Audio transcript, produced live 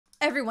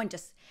Everyone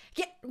just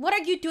what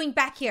are you doing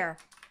back here?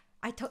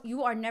 I told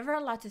you are never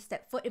allowed to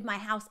step foot in my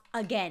house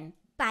again.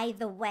 By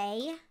the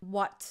way.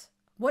 What?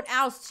 What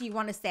else do you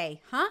want to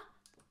say, huh?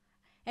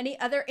 Any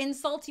other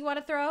insults you want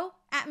to throw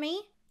at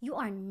me? You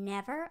are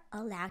never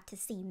allowed to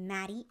see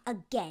Maddie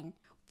again.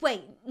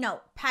 Wait,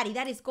 no, Patty,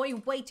 that is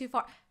going way too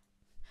far.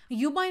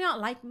 You might not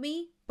like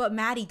me, but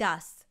Maddie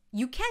does.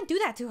 You can't do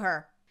that to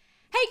her.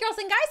 Hey girls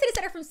and guys, it is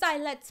Center from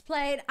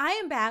ZaiLetsPlay, and I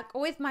am back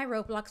with my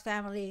Roblox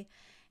family.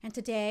 And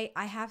today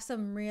I have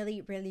some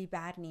really, really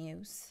bad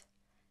news.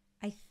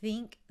 I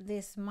think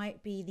this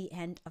might be the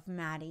end of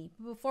Maddie.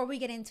 Before we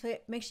get into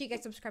it, make sure you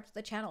guys subscribe to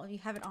the channel if you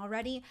haven't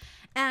already.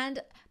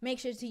 And make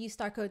sure to use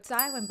star code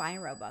ZAI when buying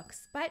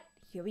Robux. But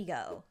here we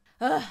go.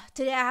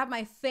 Today I have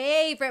my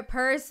favorite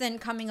person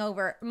coming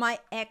over, my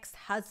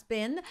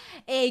ex-husband,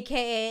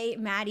 aka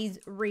Maddie's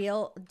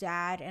real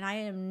dad, and I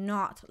am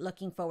not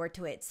looking forward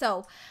to it.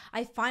 So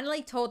I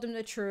finally told him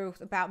the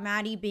truth about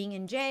Maddie being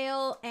in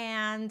jail,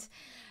 and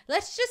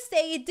let's just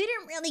say it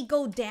didn't really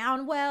go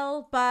down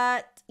well,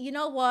 but you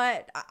know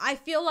what? I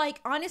feel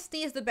like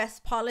honesty is the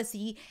best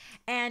policy,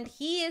 and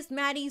he is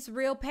Maddie's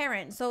real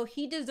parent, so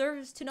he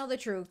deserves to know the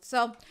truth.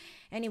 So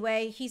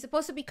anyway, he's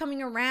supposed to be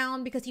coming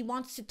around because he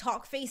wants to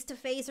talk face to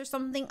face or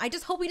something. I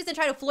just hope he doesn't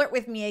try to flirt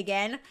with me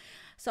again.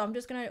 So I'm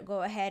just going to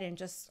go ahead and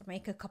just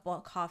make a couple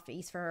of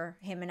coffees for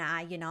him and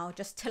I, you know,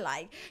 just to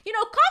coffee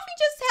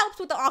just helps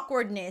with the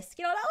awkwardness.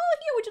 You know, like, oh,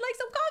 here, would you like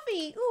some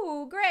coffee?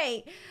 Ooh,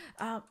 great.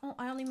 Oh,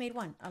 I only made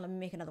one. Let me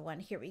make another one.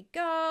 Here we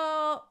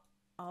go.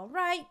 All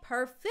right,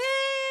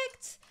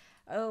 perfect.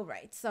 All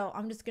right, so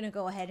I'm just going to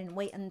go ahead and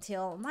wait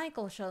until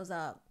Michael shows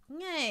up.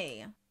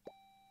 Yay.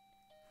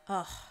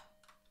 Ugh.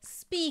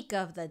 Speak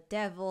of the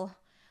devil.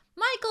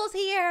 Michael's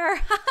here.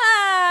 Ha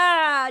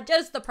ha!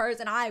 Just the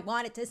person I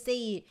wanted to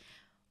see.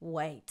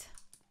 Wait.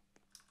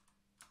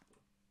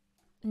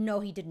 No,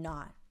 he did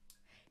not.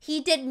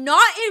 He did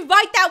not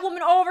invite that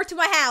woman over to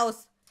my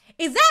house.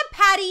 Is that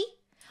Patty?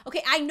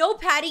 Okay, I know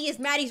Patty is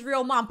Maddie's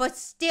real mom, but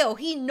still,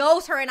 he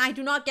knows her and I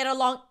do not get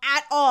along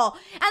at all.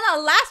 And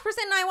the last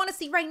person I want to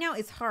see right now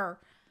is her.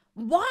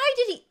 Why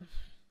did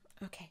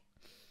he... Okay.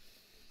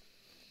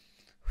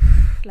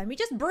 Let me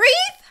just breathe.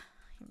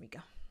 Here we go.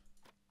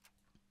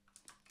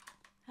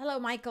 Hello,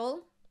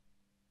 Michael.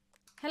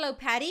 Hello,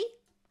 Patty.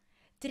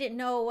 Didn't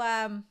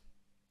know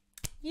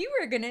you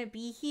were gonna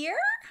be here.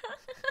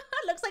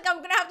 Looks like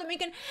I'm gonna have to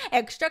make an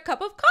extra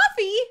cup of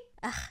coffee.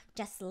 Ugh,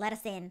 just let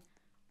us in.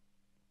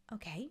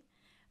 Okay.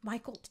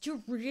 Michael, did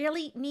you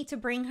really need to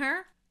bring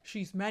her?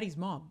 She's Maddie's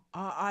mom.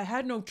 I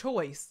had no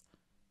choice.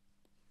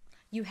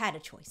 You had a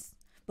choice,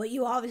 but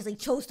you obviously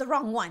chose the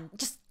wrong one.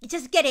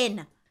 Just get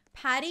in.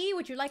 Patty,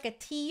 would you like a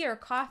tea or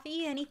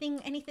coffee? Anything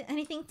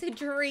to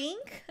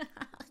drink?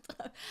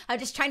 I'm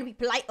just trying to be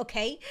polite,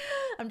 okay?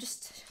 I'm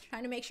just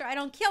trying to make sure I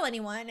don't kill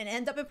anyone and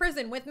end up in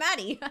prison with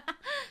Maddie.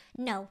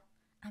 No,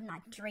 I'm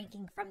not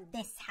drinking from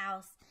this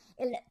house.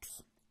 It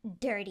looks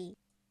dirty.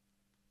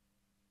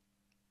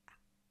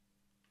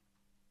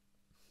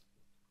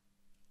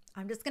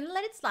 I'm just gonna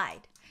let it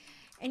slide.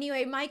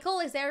 Anyway, Michael,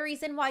 is there a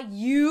reason why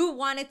you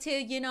wanted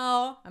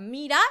to,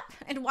 meet up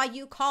and why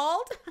you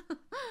called?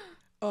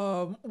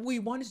 We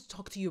wanted to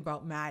talk to you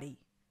about Maddie.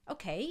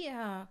 Okay,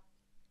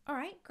 all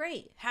right,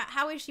 great.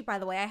 How is she, by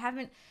the way? I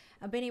haven't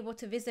been able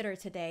to visit her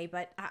today,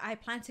 but I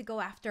plan to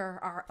go after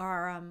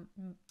our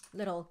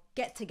little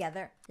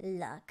get-together.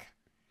 Look,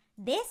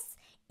 this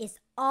is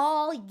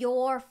all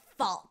your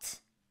fault.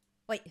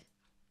 Wait,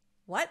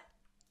 what?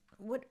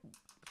 What?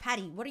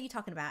 Patty, what are you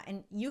talking about?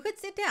 And you could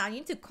sit down.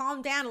 You need to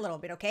calm down a little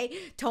bit, okay?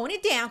 Tone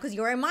it down because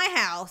you're in my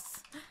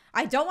house.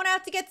 I don't want to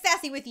have to get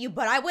sassy with you,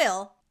 but I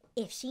will.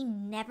 If she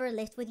never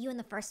lived with you in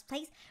the first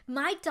place,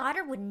 my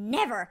daughter would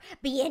never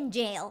be in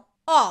jail.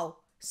 Oh,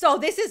 so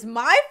this is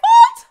my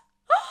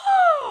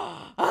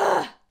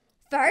fault?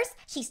 First,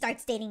 she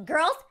starts dating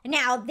girls.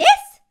 Now this?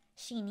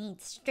 She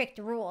needs strict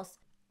rules.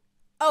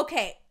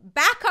 Okay,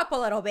 back up a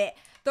little bit.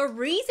 The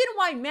reason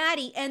why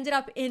Maddie ended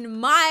up in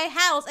my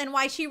house and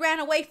why she ran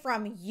away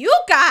from you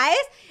guys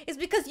is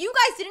because you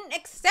guys didn't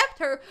accept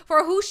her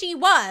for who she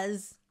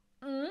was.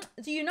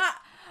 Do you not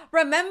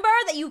remember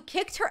that you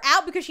kicked her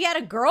out because she had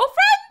a girlfriend?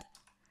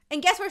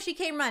 And guess where she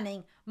came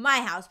running?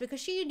 My house,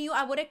 because she knew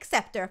I would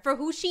accept her for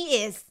who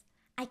she is.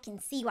 I can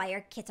see why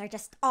your kids are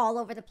just all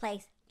over the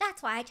place.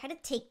 That's why I try to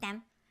take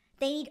them.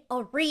 They need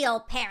a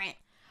real parent.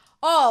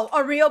 Oh,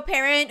 a real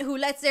parent who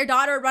lets their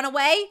daughter run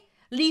away?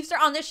 Leaves her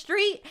on the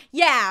street?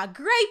 Yeah,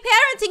 great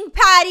parenting,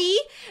 Patty.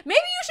 Maybe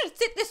you should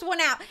sit this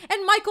one out.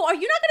 And Michael, are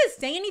you not going to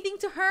say anything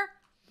to her?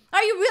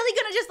 Are you really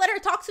going to just let her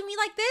talk to me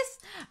like this?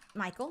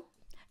 Michael,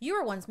 you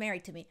were once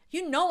married to me.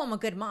 You know I'm a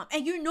good mom.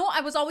 And you know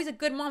I was always a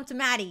good mom to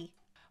Maddie.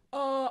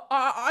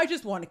 I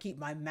just want to keep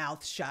my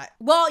mouth shut.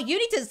 Well, you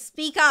need to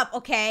speak up,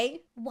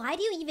 okay? Why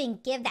do you even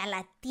give that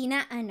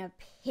Latina an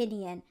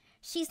opinion?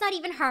 She's not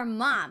even her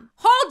mom.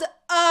 Hold,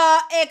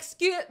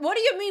 excuse, what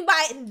do you mean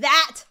by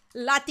that,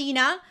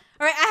 Latina?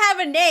 All right, I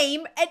have a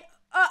name, and,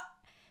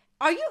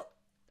 are you,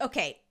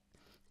 okay,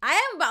 I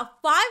am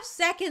about 5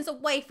 seconds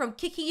away from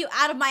kicking you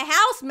out of my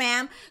house,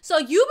 ma'am. So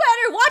you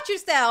better watch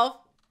yourself.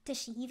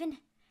 Does she even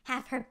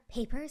have her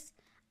papers?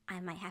 I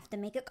might have to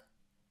make a...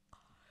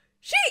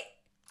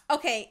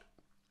 Okay,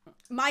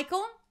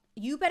 Michael,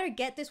 you better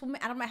get this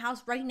woman out of my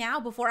house right now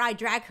before I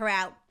drag her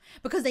out.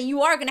 Because then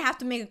you are going to have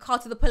to make a call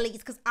to the police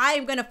because I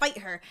am going to fight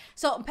her.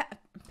 So,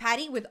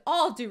 Patty, with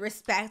all due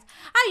respect,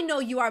 I know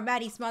you are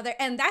Maddie's mother,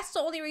 and that's the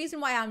only reason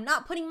why I'm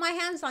not putting my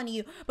hands on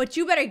you. But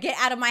you better get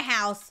out of my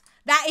house.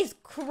 That is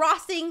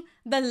crossing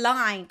the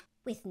line.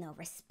 With no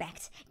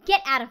respect.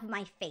 Get out of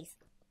my face.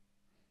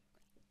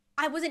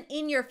 I wasn't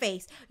in your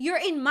face. You're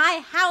in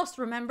my house,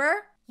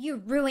 remember? You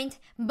ruined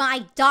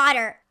my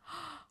daughter.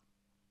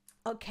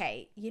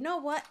 Okay, you know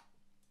what?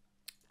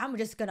 I'm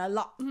just gonna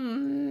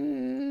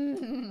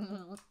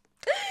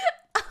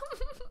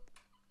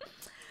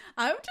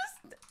I'm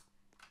just...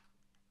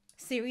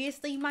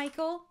 Seriously,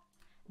 Michael?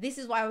 This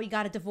is why we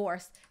got a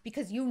divorce.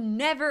 Because you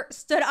never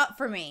stood up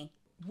for me.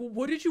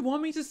 What did you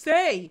want me to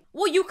say?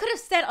 Well, you could have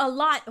said a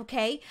lot,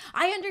 okay?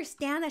 I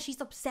understand that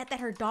she's upset that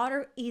her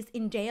daughter is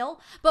in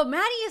jail, but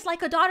Maddie is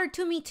like a daughter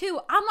to me too.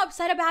 I'm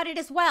upset about it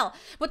as well.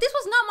 But this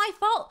was not my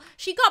fault.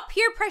 She got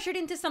peer pressured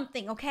into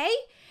something, okay?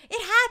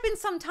 It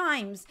happens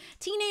sometimes.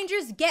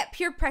 Teenagers get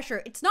peer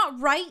pressure. It's not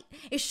right.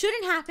 It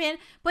shouldn't happen,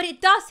 but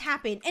it does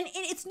happen. And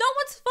it's no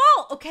one's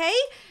fault, okay?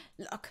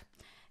 Look,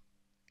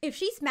 if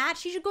she's mad,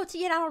 she should go to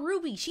get out on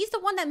Ruby. She's the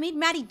one that made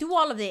Maddie do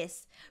all of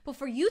this. But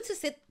for you to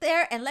sit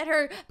there and let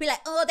her be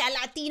like, oh, that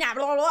Latina,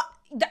 blah, blah,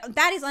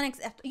 that is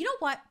unacceptable. You know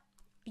what?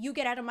 You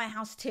get out of my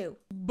house too.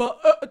 But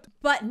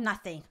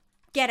Nothing.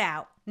 Get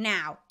out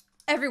now.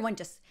 Everyone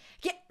just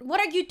get. What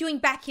are you doing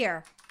back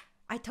here?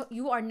 I told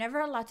you are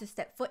never allowed to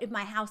step foot in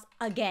my house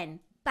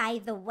again.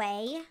 By the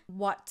way...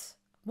 What?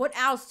 What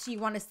else do you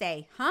want to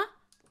say, huh?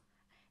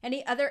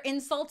 Any other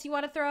insults you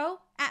want to throw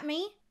at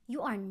me?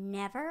 You are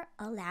never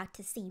allowed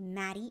to see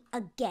Maddie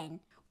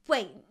again.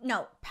 Wait,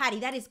 no, Patty,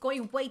 that is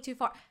going way too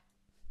far.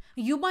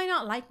 You might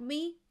not like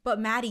me, but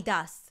Maddie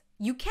does.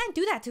 You can't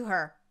do that to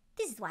her.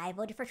 This is why I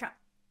voted for Trump.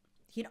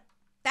 You know,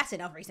 that's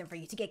enough reason for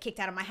you to get kicked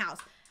out of my house.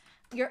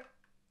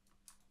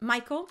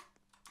 Michael,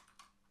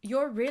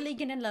 you're really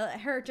gonna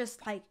let her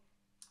just like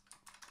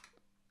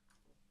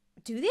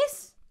do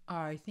this?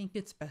 I think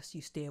it's best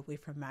you stay away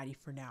from Maddie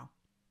for now.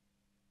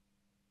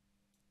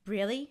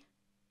 Really?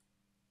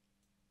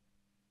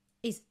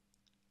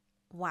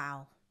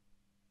 Wow.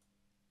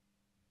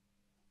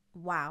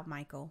 Wow,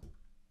 Michael.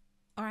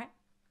 All right.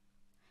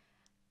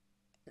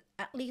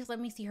 At least let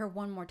me see her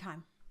one more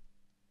time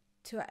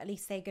to at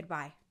least say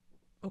goodbye.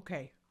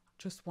 Okay,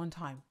 just one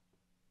time.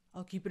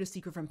 I'll keep it a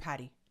secret from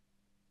Patty.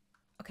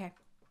 Okay.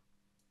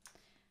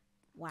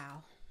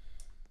 Wow.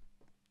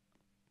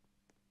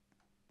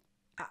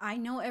 I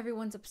know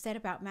everyone's upset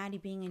about Maddie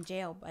being in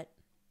jail, but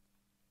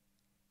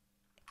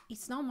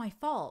it's not my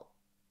fault.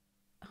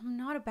 I'm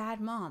not a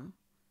bad mom.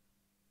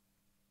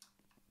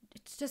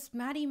 It's just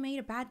Maddie made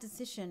a bad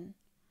decision.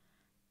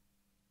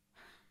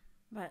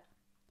 But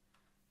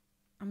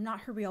I'm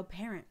not her real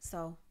parent,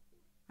 so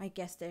I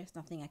guess there's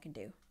nothing I can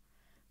do.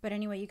 But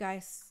anyway, you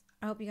guys,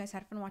 I hope you guys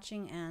had fun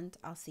watching, and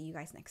I'll see you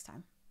guys next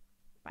time.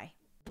 Bye.